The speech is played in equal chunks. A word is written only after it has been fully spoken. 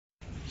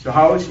So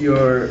how's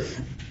your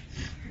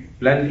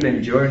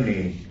Lenten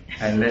journey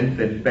and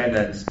Lenten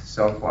penance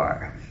so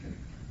far?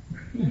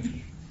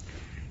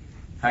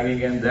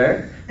 Hanging in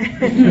there?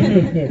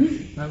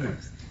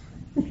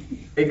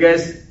 I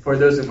guess for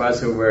those of us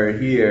who were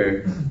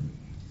here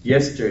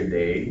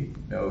yesterday,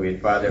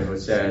 with Father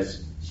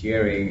Jose's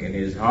sharing in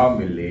his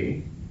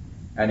homily,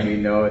 and we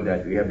know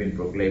that we have been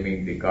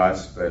proclaiming the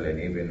gospel, and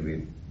even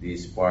with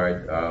this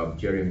part of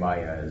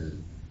Jeremiah's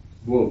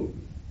book,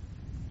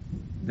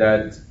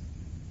 that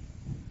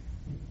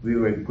we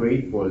were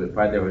grateful.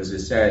 Father Jose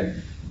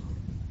said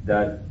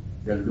that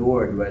the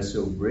Lord was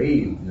so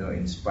brave,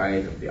 in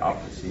spite of the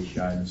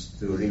oppositions,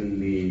 to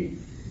really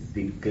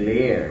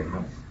declare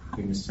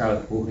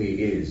himself who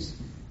he is.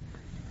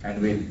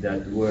 And with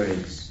that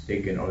words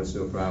taken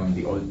also from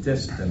the Old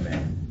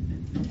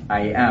Testament,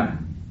 I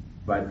am.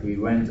 But he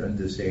went on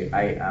to say,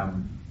 I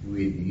am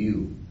with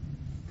you,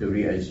 to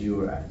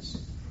reassure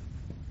us.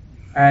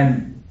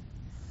 And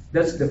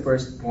that's the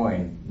first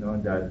point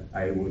that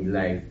I would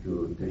like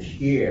to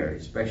share,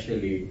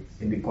 especially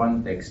in the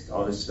context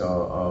also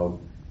of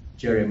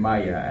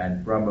Jeremiah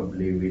and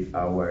probably with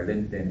our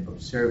Lenten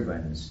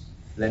observance,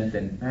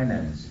 Lenten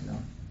penance,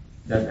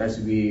 that as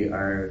we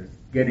are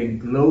getting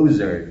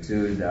closer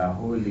to the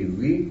Holy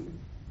Week,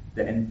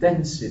 the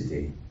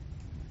intensity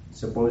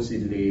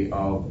supposedly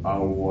of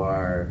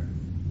our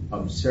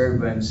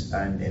observance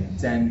and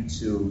intent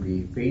to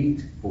be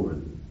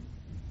faithful,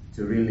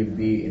 to really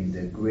be in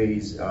the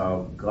grace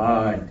of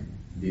God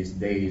these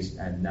days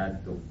and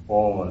not to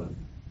fall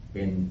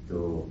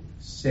into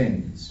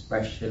sin,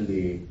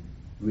 especially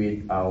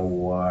with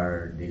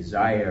our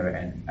desire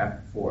and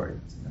effort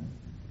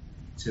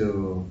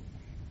to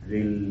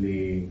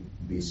really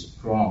be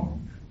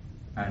strong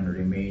and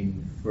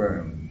remain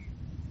firm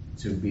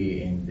to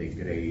be in the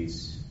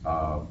grace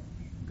of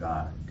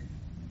God.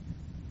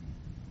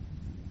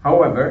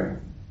 However,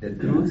 the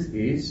truth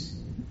is,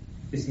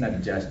 it's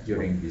not just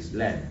during this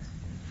Lent.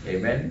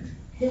 Amen?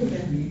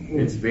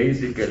 It's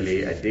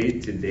basically a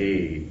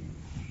day-to-day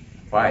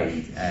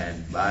fight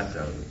and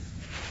battle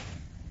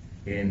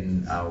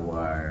in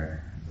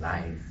our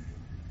life.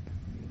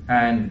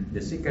 And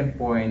the second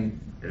point,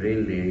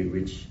 really,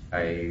 which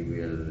I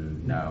will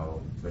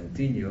now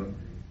continue,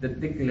 the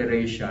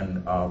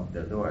declaration of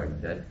the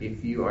Lord, that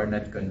if you are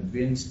not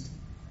convinced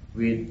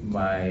with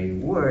my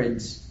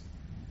words,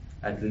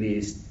 at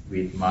least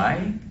with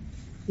my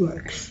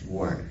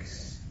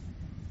works.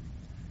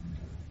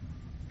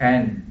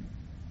 And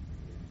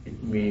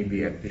it may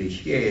be a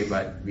cliche,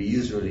 but we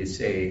usually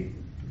say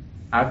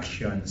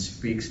action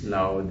speaks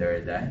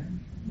louder than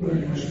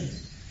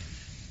words.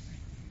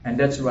 And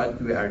that's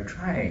what we are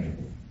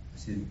trying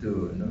to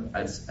do,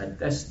 as a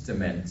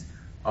testament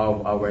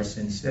of our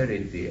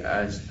sincerity,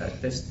 as a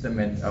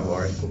testament of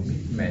our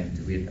commitment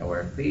with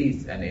our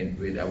faith and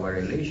with our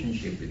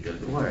relationship with the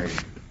Lord,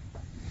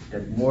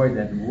 that more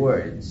than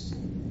words,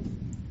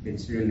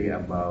 it's really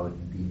about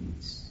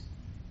deeds.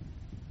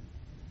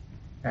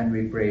 And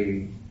we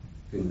pray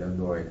to the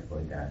Lord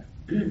for that.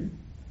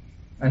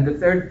 And the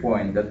third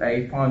point that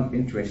I found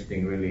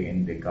interesting really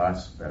in the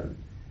gospel,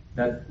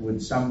 that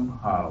would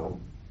somehow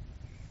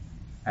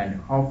and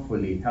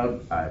hopefully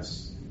help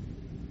us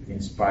in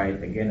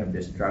spite again of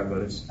the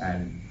struggles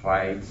and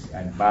fights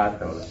and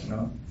battles,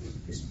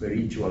 the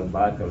spiritual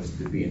battles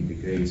to be in the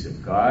grace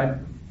of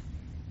God,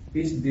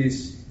 is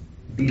this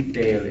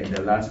detail in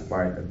the last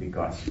part of the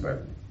gospel,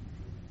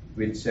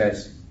 which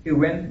says, he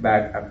went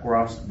back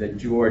across the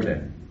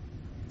Jordan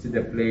to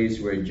the place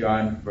where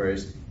John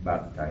first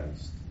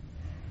baptized.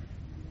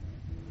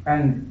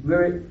 And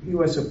where he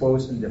was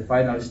supposed in the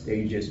final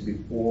stages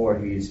before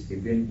his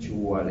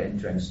eventual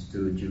entrance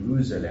to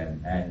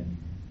Jerusalem, and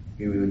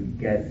he would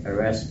get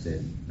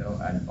arrested,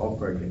 and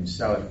offered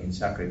himself in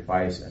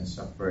sacrifice and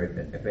suffered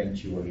and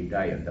eventually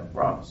die on the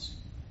cross.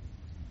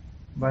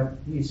 But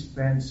he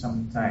spent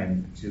some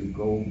time to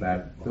go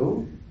back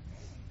to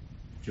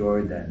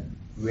Jordan,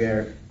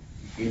 where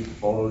it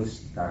all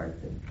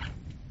started.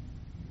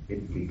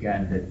 It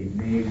began the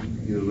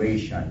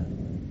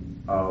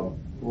inauguration of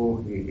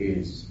who he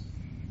is,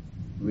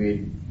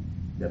 with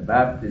the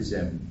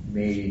baptism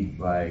made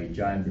by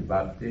John the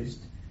Baptist,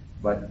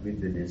 but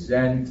with the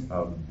descent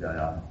of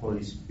the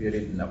Holy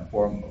Spirit in the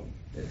form of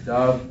the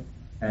dove,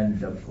 and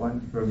the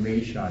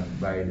confirmation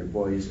by the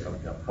voice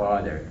of the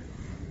Father.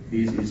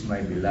 This is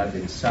my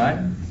beloved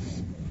Son,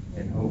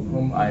 in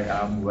whom I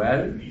am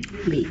well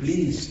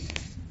pleased.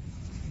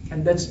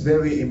 And that's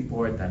very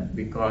important,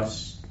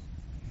 because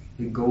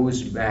he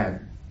goes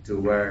back to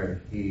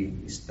where he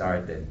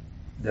started,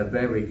 the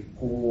very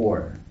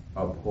core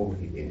of who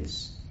he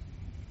is.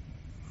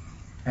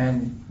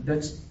 And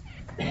that's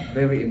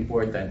very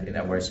important in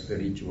our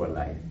spiritual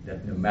life,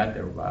 that no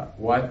matter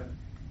what,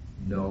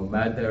 no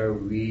matter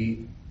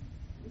where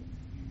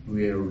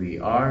we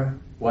are,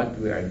 what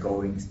we are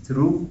going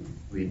through,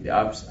 with the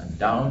ups and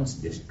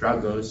downs, the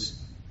struggles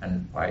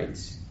and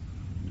fights,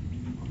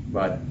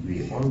 but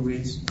we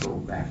always go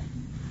back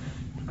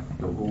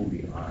to who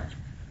we are.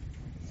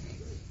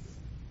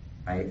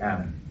 I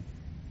am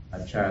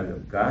a child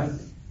of God,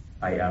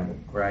 I am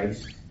of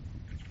Christ,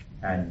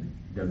 and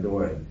the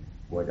Lord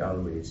would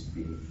always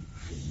be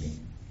with me.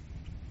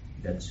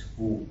 That's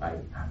who I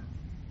am.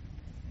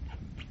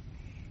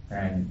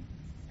 And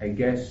I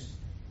guess,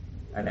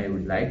 and I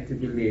would like to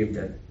believe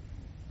that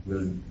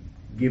will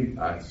give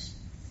us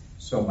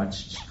so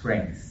much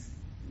strength,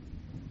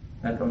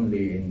 not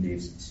only in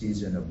this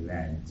season of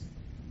Lent,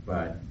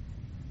 but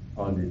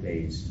all the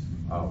days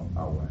of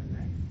our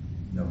life,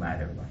 no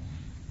matter what.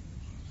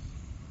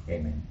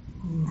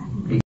 Amen.